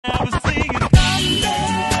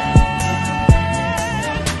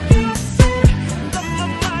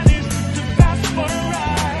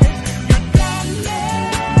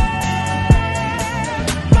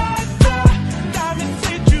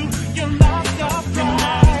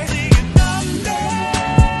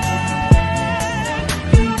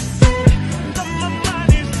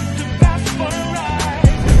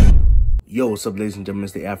What's up, ladies and gentlemen?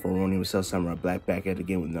 It's the Afro Ronin with Samurai Black back at it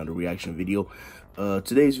again with another reaction video.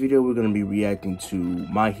 Today's video, we're going to be reacting to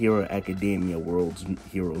My Hero Academia World's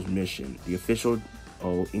Heroes Mission, the official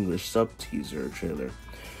English sub teaser trailer.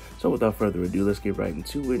 So without further ado, let's get right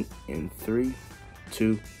into it in 3,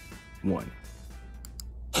 2, 1.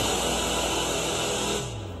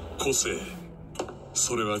 個性、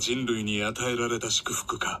それは人類に与えられた祝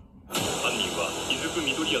福か。犯人は伊豆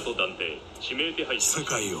緑谷と断定、指名手配し世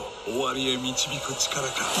界を終わりへ導く力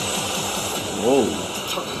か。おう。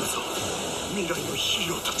頼むぞ、未来のヒ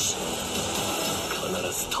ーローたち。必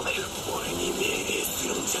ず止める。俺に命令す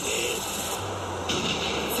るんじゃねえ。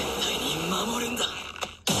絶対に守るんだ。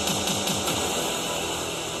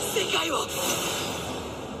世界を。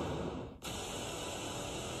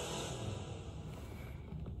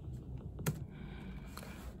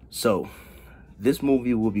So, this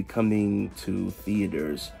movie will be coming to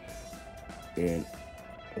theaters in,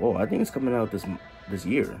 I think it's coming out this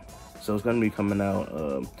year. So it's going to be coming out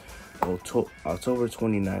October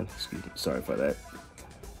 29th. Excuse me, sorry for that.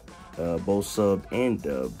 Both subbed and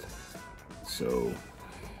dubbed. So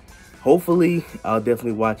hopefully I'll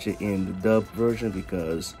definitely watch it in the dubbed version,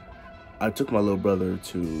 because I took my little brother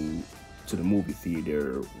to the movie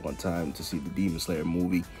theater one time to see the Demon Slayer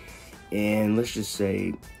movie, and let's just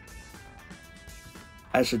say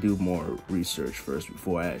I should do more research first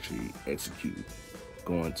before I actually execute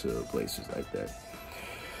going to places like that.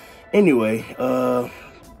 Anyway,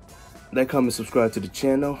 like, comment, subscribe to the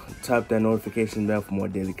channel, tap that notification bell for more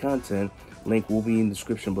daily content. Link will be in the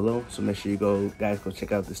description below, so make sure you guys go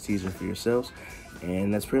check out this teaser for yourselves.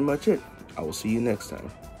 And that's pretty much it. I will see you next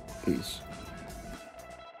time. Peace.